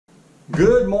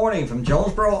Good morning from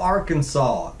Jonesboro,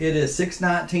 Arkansas. It is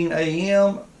 6:19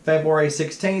 a.m., February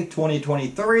 16th,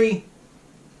 2023.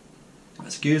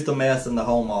 Excuse the mess in the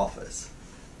home office.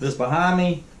 This behind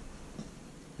me,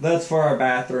 that's for our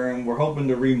bathroom. We're hoping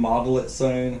to remodel it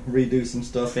soon, redo some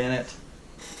stuff in it.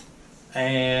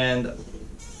 And,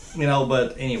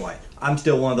 but anyway, I'm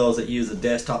still one of those that use a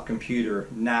desktop computer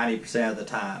 90% of the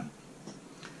time.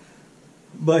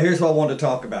 But here's what I wanted to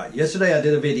talk about. Yesterday I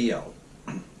did a video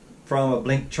from a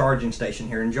Blink charging station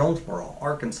here in Jonesboro,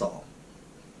 Arkansas.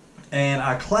 And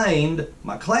my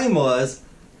claim was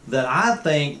that I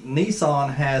think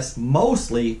Nissan has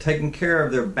mostly taken care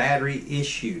of their battery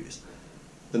issues.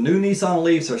 The new Nissan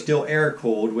Leafs are still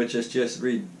air-cooled, which is just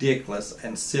ridiculous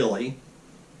and silly.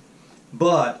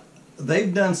 But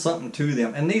they've done something to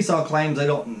them. And Nissan claims they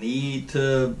don't need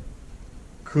to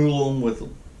cool them with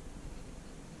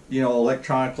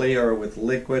electronically or with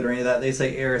liquid or any of that. They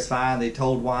say air is fine. They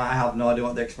told why. I have no idea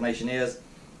what the explanation is.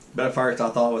 But at first I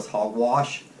thought it was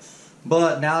hogwash.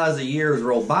 But now as the years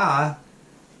roll by,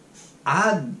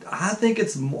 I don't think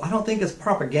it's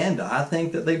propaganda. I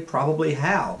think that they probably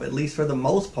have, at least for the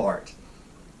most part.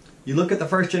 You look at the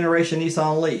first generation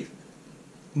Nissan Leaf,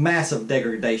 massive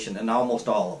degradation in almost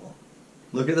all of them.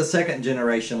 Look at the second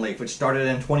generation Leaf, which started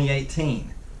in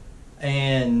 2018,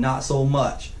 and not so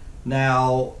much.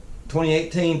 Now,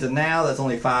 2018 to now, that's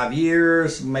only 5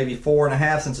 years, maybe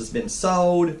 4.5 since it's been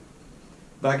sold.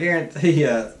 But I guarantee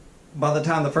you, by the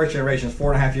time the first generation is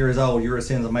 4.5 years old, you're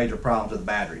seeing some major problems with the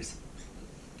batteries.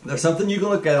 There's something you can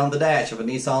look at on the dash of a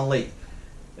Nissan Leaf.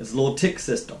 It's a little tick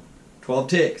system, 12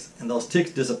 ticks, and those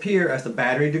ticks disappear as the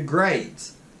battery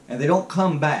degrades. And they don't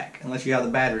come back unless you have the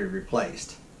battery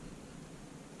replaced.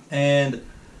 And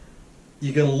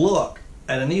you can look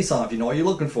at a Nissan, if you know what you're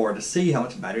looking for, to see how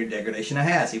much battery degradation it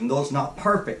has, even though it's not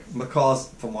perfect, because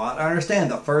from what I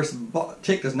understand, the first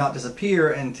tick does not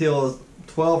disappear until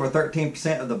 12 or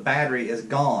 13% of the battery is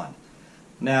gone.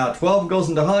 Now 12 goes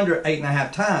into 100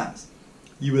 8.5 times.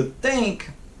 You would think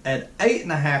at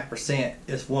 8.5%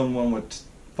 is when one would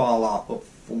fall off, but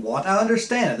from what I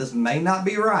understand, this may not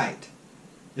be right,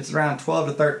 it's around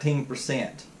 12 to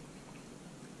 13%.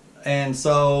 And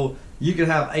so you could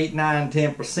have 8, 9,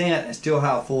 10% and still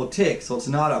have full tick. So it's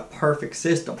not a perfect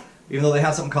system. Even though they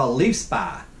have something called Leaf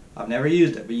Spy. I've never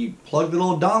used it, but you plug the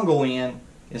little dongle in,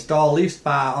 install Leaf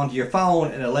Spy onto your phone,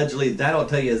 and allegedly that'll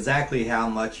tell you exactly how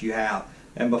much you have.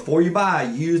 And before you buy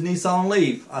a used Nissan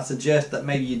Leaf, I suggest that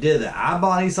maybe you did that. I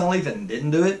bought a Nissan Leaf and didn't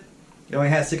do it. It only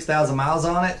had 6,000 miles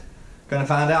on it. Gonna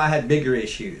find out I had bigger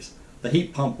issues. The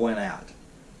heat pump went out.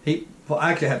 I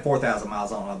actually had 4,000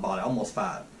 miles on it when I bought it, almost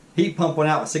 5. Heat pump went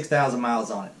out with 6,000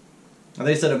 miles on it. And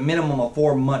they said a minimum of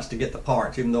 4 months to get the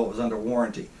parts, even though it was under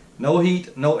warranty. No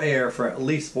heat, no air for at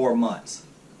least 4 months.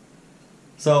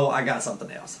 So I got something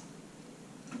else.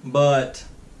 But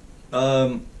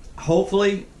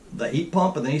hopefully the heat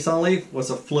pump of the Nissan Leaf was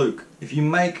a fluke. If you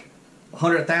make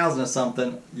 100,000 or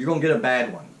something, you're going to get a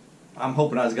bad one. I'm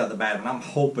hoping I just got the bad one. I'm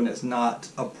hoping it's not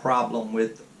a problem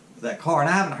with that car. And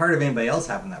I haven't heard of anybody else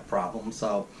having that problem.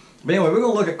 So, but anyway, we're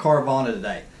going to look at Carvana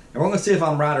today. And we're going to see if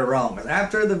I'm right or wrong. Because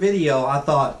after the video, I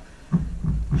thought,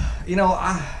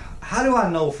 how do I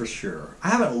know for sure? I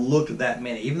haven't looked at that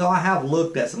many. Even though I have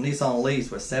looked at some Nissan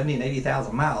Leafs with 70 and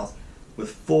 80,000 miles with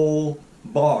full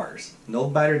bars. No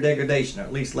battery degradation, or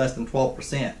at least less than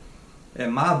 12%.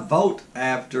 And my vote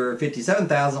after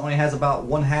 57,000 only has about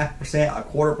 0.5%,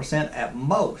 0.25% at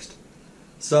most.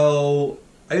 So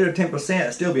 8 or 10%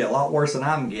 would still be a lot worse than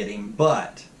I'm getting.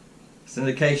 But it's an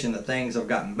indication that things have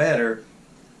gotten better.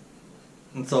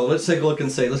 And so let's take a look and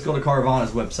see. Let's go to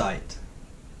Carvana's website.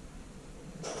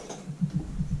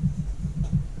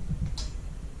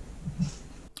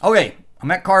 Okay, I'm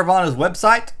at Carvana's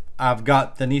website. I've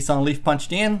got the Nissan Leaf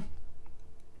punched in.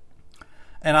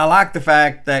 And I like the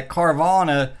fact that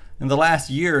Carvana in the last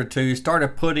year or two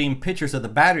started putting pictures of the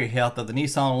battery health of the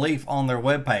Nissan Leaf on their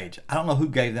webpage. I don't know who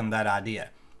gave them that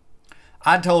idea.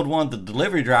 I told one of the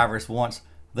delivery drivers once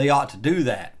they ought to do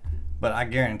that. But I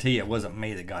guarantee it wasn't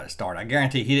me that got it started. I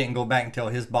guarantee he didn't go back and tell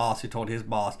his boss who told his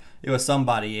boss. It was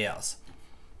somebody else.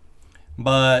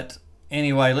 But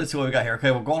anyway, let's see what we got here. Okay,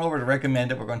 we're going over to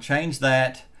recommend it. We're going to change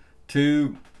that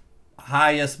to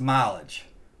highest mileage.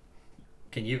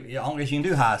 I don't guess you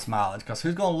can do highest mileage, because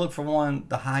who's going to look for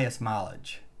the highest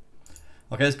mileage?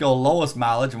 Okay, let's go lowest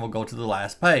mileage and we'll go to the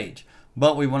last page.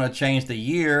 But we want to change the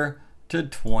year to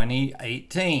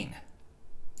 2018.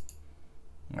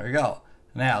 There we go.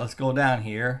 Now let's go down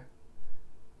here.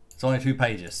 It's only 2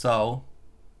 pages, so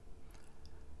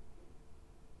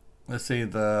let's see.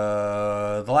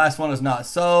 The last one is not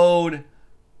sold.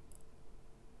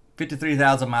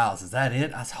 53,000 miles. Is that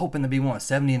it? I was hoping to be one with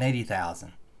 70 and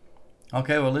 80,000.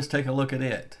 Okay, well, let's take a look at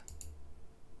it.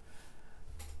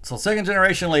 So second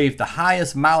generation Leaf, the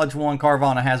highest mileage one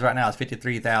Carvana has right now is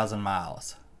 53,000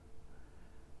 miles.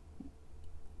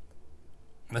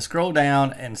 Let's scroll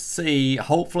down and see.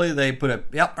 Hopefully they put a,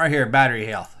 yep, right here, battery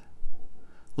health.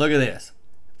 Look at this.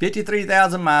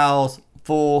 53,000 miles,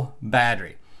 full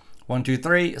battery. 1, 2,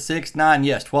 3, 6, 9,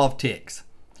 yes, 12 ticks.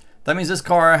 That means this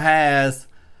car has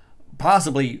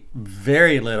possibly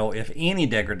very little, if any,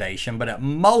 degradation, but at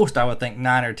most I would think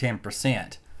 9 or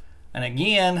 10%. And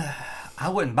again, I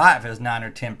wouldn't buy it if it was 9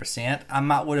 or 10%. I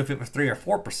might would if it was 3 or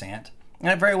 4%. And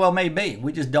it very well may be.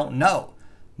 We just don't know.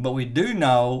 But we do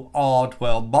know all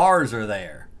 12 bars are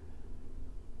there.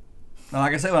 Now,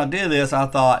 like I said, when I did this, I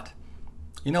thought,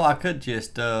 you know, I could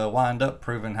just wind up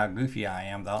proving how goofy I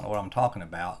am. I don't know what I'm talking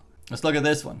about. Let's look at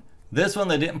this one. This one,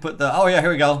 they didn't put the, oh yeah, here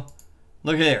we go.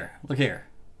 Look here, look here.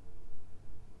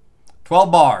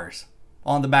 12 bars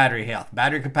on the battery health.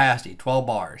 Battery capacity, 12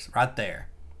 bars, right there.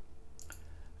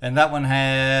 And that one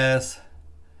has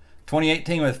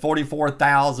 2018 with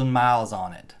 44,000 miles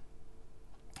on it.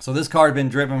 So this car has been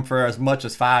driven for as much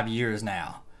as 5 years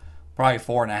now. Probably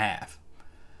 4.5.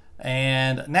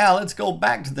 And now let's go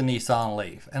back to the Nissan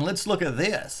Leaf. And let's look at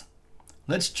this.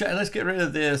 Let's get rid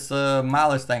of this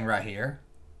mileage thing right here.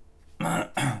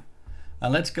 And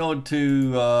let's go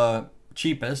to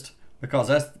cheapest, because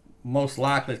that's most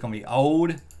likely it's going to be old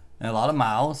and a lot of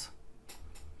miles.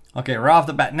 Okay, right off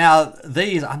the bat. Now,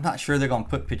 these, I'm not sure they're going to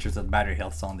put pictures of battery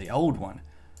health on the old one.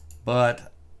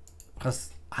 But,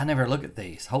 because I never look at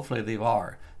these. Hopefully they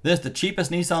are. This is the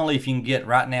cheapest Nissan Leaf you can get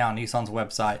right now on Nissan's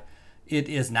website. It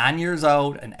is 9 years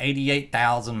old and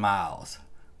 88,000 miles.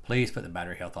 Please put the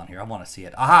battery health on here. I want to see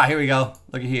it. Aha, here we go.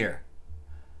 Look at here.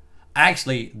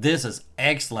 Actually, this is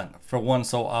excellent for one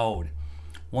so old.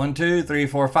 1, 2, 3,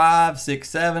 4, 5, 6,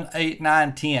 7, 8,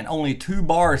 9, 10. Only 2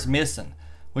 bars missing,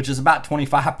 which is about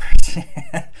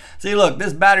 25%. See, look,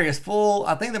 this battery is full.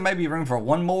 I think there may be room for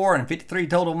one more and 53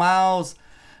 total miles.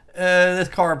 This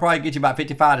car will probably get you about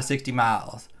 55 to 60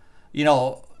 miles. You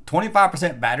know,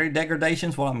 25% battery degradation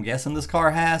is what I'm guessing this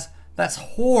car has. That's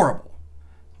horrible.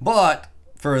 But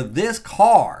for this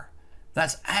car,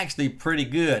 that's actually pretty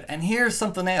good. And here's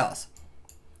something else.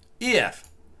 If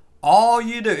all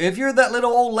you do, if you're that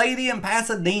little old lady in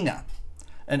Pasadena,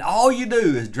 and all you do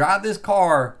is drive this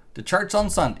car to church on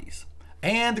Sundays,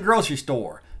 and the grocery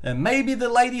store, and maybe the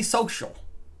lady social,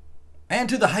 and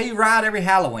to the hayride every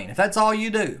Halloween, if that's all you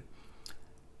do,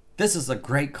 this is a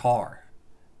great car.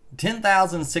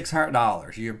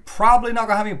 $10,600. You're probably not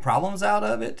going to have any problems out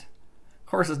of it. Of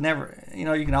course, it's never, you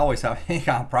know, you can always have any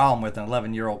kind of problem with an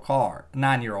 11-year-old car,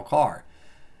 9-year-old car.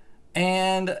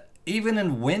 And even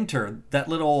in winter, that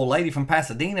little old lady from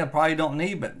Pasadena probably don't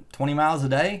need but 20 miles a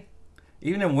day.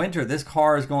 Even in winter, this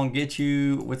car is going to get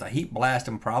you with a heat blast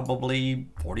in probably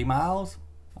 40 miles,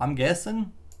 I'm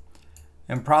guessing.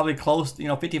 And probably close, you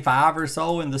know, 55 or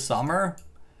so in the summer.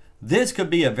 This could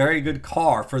be a very good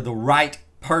car for the right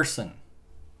person.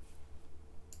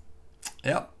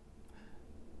 Yep.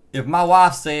 If my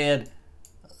wife said,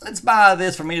 let's buy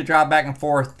this for me to drive back and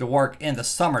forth to work in the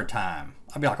summertime,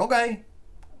 I'd be like, okay.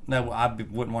 No, I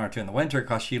wouldn't want her to in the winter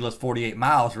because she lives 48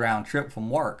 miles round trip from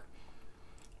work.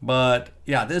 But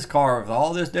yeah, this car with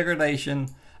all this degradation,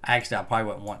 actually I probably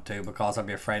wouldn't want to because I'd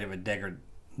be afraid it would degrade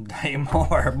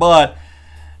more. But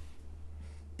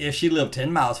if she lived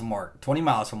 10 miles from work, 20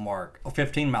 miles from work, or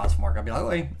 15 miles from work, I'd be like,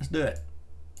 okay, let's do it.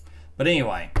 But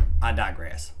anyway, I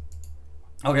digress.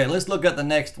 Okay, let's look at the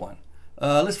next one.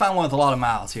 Let's find one with a lot of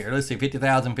miles here. Let's see,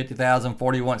 50,000, 50,000,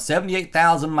 41,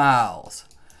 78,000 miles.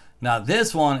 Now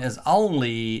this one is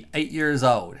only 8 years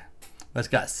old, but it's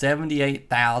got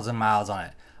 78,000 miles on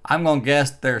it. I'm going to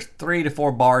guess there's 3 to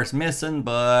 4 bars missing,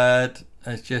 but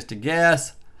it's just a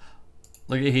guess.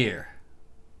 Look at here.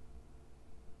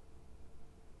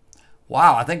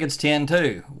 Wow, I think it's 10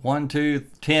 too. 1, 2,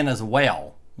 10 as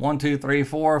well. 1, 2, 3,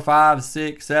 4, 5,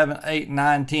 6, 7, 8,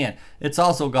 9, 10. It's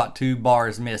also got 2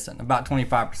 bars missing, about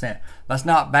 25%. That's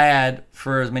not bad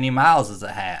for as many miles as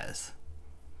it has.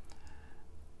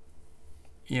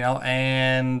 You know,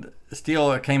 and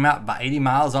still it came out by 80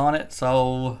 miles on it,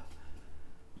 so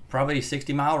probably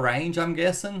 60-mile range, I'm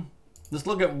guessing. Let's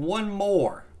look at one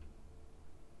more.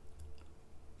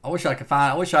 I wish I could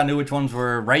find, I wish I knew which ones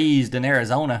were raised in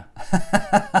Arizona.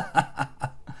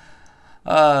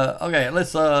 Okay,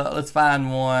 let's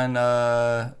find one,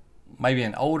 maybe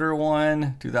an older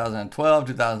one,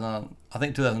 2012, I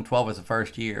think 2012 was the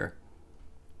first year.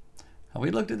 Have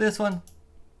we looked at this one?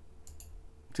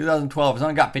 2012, it's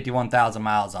only got 51,000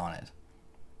 miles on it.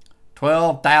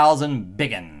 12,000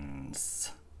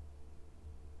 biggins.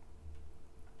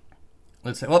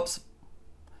 Let's say, whoops.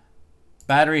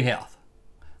 Battery health.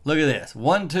 Look at this.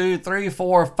 1, 2, 3,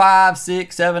 4, 5,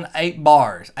 6, 7, 8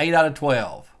 bars. 8 out of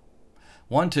 12.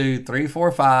 1, 2, 3,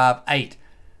 4, 5, 8.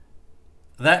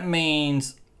 That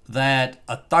means that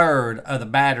a third of the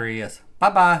battery is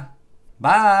bye-bye.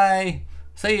 Bye.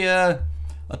 See ya.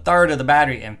 A third of the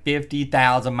battery and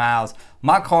 50,000 miles.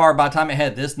 My car, by the time it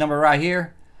had this number right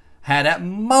here, had at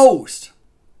most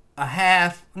a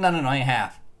half, no, ain't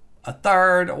half. A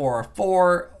third or a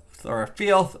fourth or a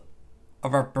fifth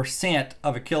of a percent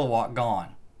of a kilowatt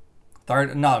gone.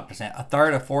 Third, not a percent. A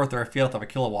third, a fourth, or a fifth of a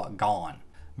kilowatt gone.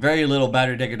 Very little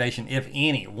battery degradation, if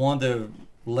any. One of the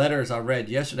letters I read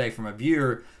yesterday from a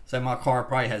viewer said my car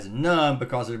probably has none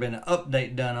because there's been an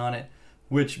update done on it,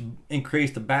 which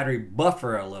increased the battery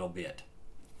buffer a little bit.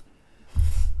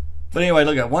 But anyway,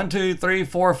 look at 1, 2, 3,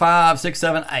 4, 5, 6,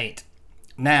 7, 8.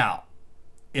 Now,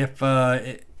 if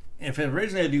it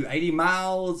originally do 80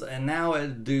 miles and now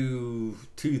it do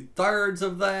 2/3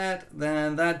 of that,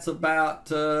 then that's about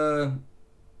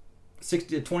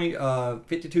 60 to 20,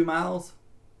 52 miles.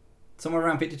 Somewhere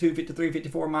around 52, 53,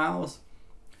 54 miles.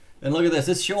 And look at this.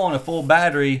 It's showing a full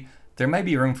battery. There may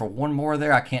be room for one more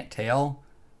there. I can't tell.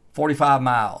 45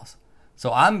 miles.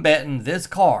 So I'm betting this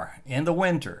car in the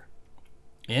winter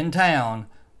in town,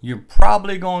 you're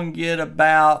probably going to get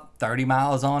about 30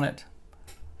 miles on it.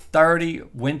 30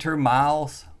 winter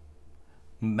miles.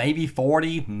 Maybe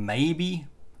 40. Maybe.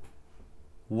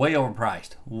 Way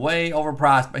overpriced. Way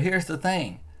overpriced. But here's the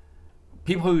thing.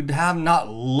 People who have not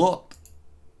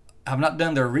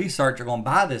done their research are going to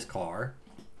buy this car.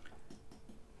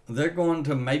 They're going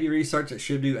to maybe research it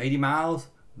should do 80 miles.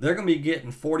 They're going to be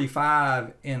getting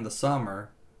 45 in the summer,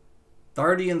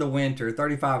 30 in the winter,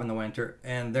 35 in the winter,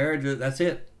 and that's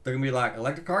it. They're going to be like,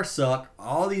 electric cars suck.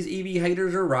 All these EV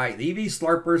haters are right. The EV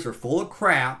slurpers are full of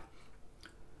crap.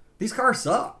 These cars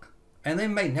suck. And they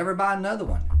may never buy another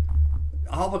one.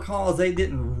 All because they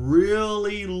didn't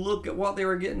really look at what they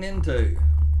were getting into.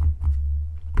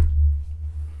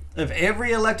 If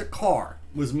every electric car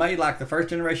was made like the first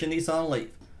generation Nissan Leaf,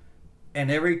 and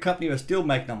every company was still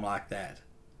making them like that,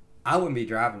 I wouldn't be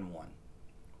driving one.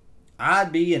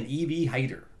 I'd be an EV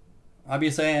hater. I'd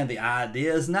be saying the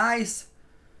idea is nice,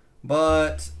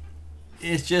 but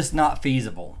it's just not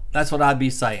feasible. That's what I'd be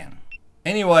saying.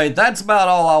 Anyway, that's about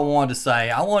all I wanted to say.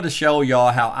 I wanted to show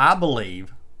y'all how I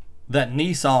believe that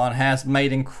Nissan has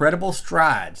made incredible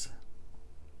strides,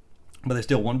 but there's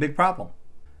still one big problem.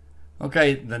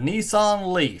 Okay, the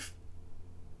Nissan Leaf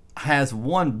has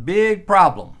one big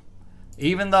problem.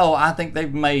 Even though I think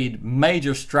they've made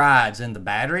major strides in the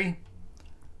battery,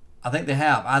 I think they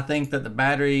have. I think that the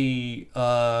battery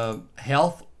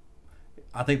health,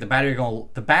 I think the battery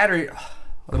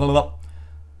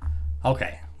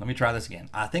okay, let me try this again.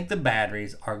 I think the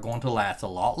batteries are going to last a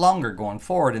lot longer going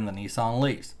forward in the Nissan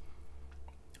Leafs.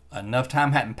 Enough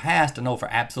time hadn't passed to know for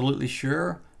absolutely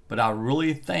sure, but I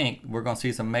really think we're going to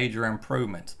see some major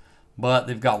improvements. But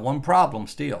they've got one problem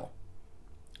still.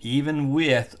 Even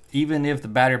if the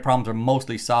battery problems are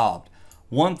mostly solved.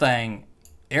 One thing,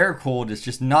 air-cooled is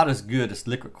just not as good as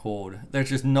liquid-cooled. There's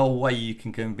just no way you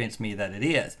can convince me that it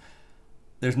is.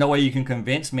 There's no way you can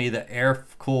convince me that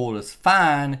air-cooled is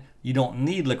fine. You don't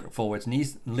need liquid-cooled, which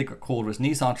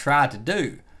Nissan tried to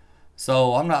do.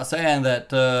 So I'm not saying that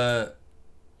they're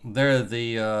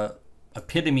the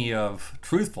epitome of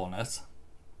truthfulness.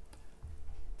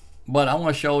 But I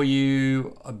want to show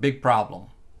you a big problem.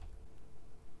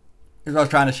 Here's what I was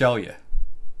trying to show you.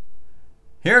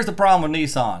 Here's the problem with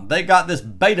Nissan. They got this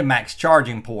Betamax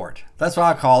charging port. That's what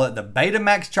I call it, the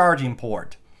Betamax charging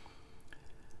port.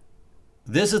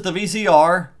 This is the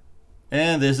VCR,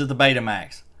 and this is the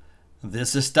Betamax.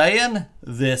 This is staying,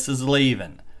 this is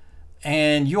leaving.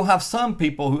 And you'll have some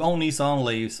people who own Nissan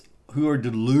Leafs who are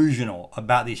delusional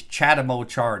about these CHAdeMO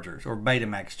chargers or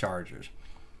Betamax chargers.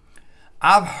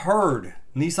 I've heard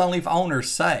Nissan Leaf owners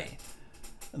say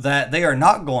that they are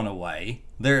not going away.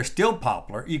 They're still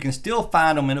popular. You can still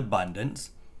find them in abundance.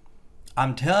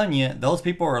 I'm telling you, those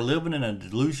people are living in a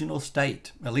delusional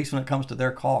state, at least when it comes to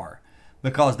their car,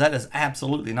 because that is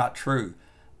absolutely not true.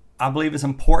 I believe it's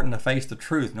important to face the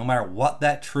truth, no matter what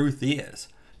that truth is.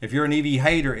 If you're an EV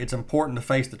hater, it's important to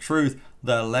face the truth.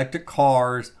 The electric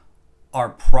cars are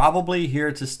probably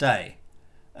here to stay.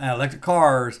 And electric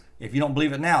cars, if you don't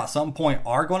believe it now, at some point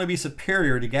are going to be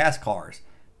superior to gas cars.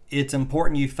 It's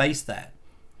important you face that.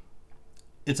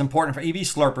 It's important for EV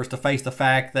slurpers to face the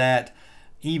fact that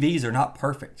EVs are not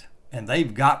perfect. And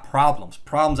they've got problems.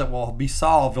 Problems that will be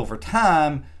solved over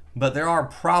time, but there are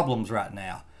problems right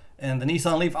now. And the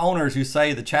Nissan Leaf owners who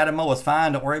say the CHAdeMO is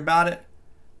fine, don't worry about it.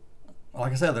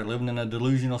 Like I said, they're living in a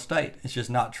delusional state. It's just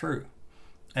not true.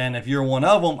 And if you're one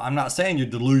of them, I'm not saying you're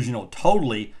delusional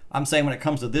totally. I'm saying when it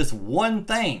comes to this one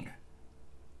thing,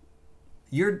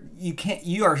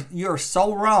 you are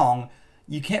so wrong.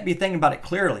 You can't be thinking about it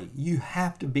clearly. You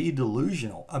have to be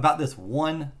delusional about this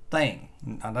one thing.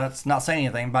 Now, that's not saying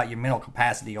anything about your mental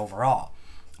capacity overall.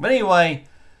 But anyway,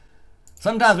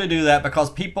 sometimes we do that because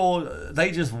people,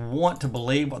 they just want to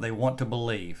believe what they want to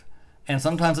believe. And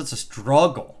sometimes it's a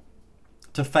struggle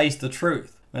to face the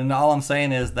truth. And all I'm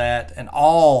saying is that in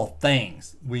all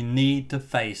things, we need to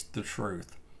face the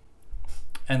truth.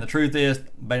 And the truth is,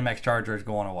 Betamax charger is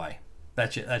going away.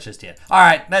 That's it. That's just it. All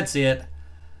right, that's it.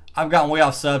 I've gotten way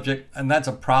off subject, and that's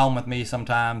a problem with me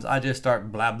sometimes. I just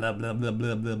start blah, blah, blah, blah,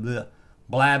 blah, blah, blah,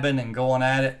 blabbing and going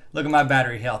at it. Look at my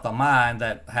battery health on mine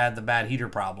that had the bad heater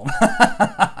problem.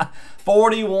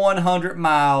 4,100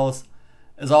 miles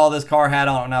is all this car had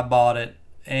on it when I bought it.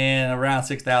 And around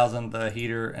 6,000, the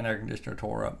heater and air conditioner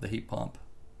tore up, the heat pump.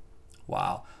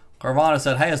 Wow. Carvana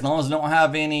said, hey, as long as it don't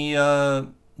have any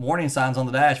warning signs on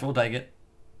the dash, we'll take it.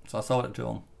 So I sold it to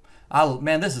them.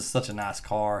 Man, this is such a nice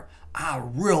car. I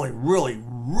really, really,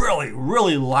 really,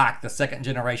 really like the second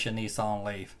generation Nissan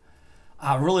Leaf.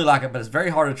 I really like it, but it's very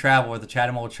hard to travel with the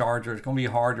Chatham Old Charger. It's going to be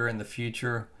harder in the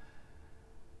future.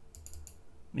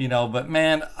 You know, but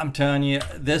man, I'm telling you,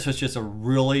 this was just a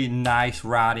really nice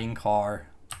riding car.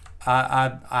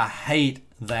 I hate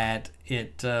that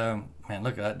it, man,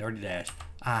 look at that dirty dash.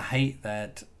 I hate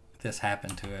that this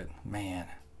happened to it. Man.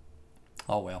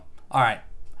 Oh well. All right.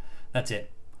 That's it.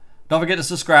 Don't forget to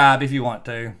subscribe if you want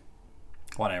to.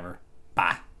 Whatever.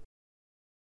 Bye.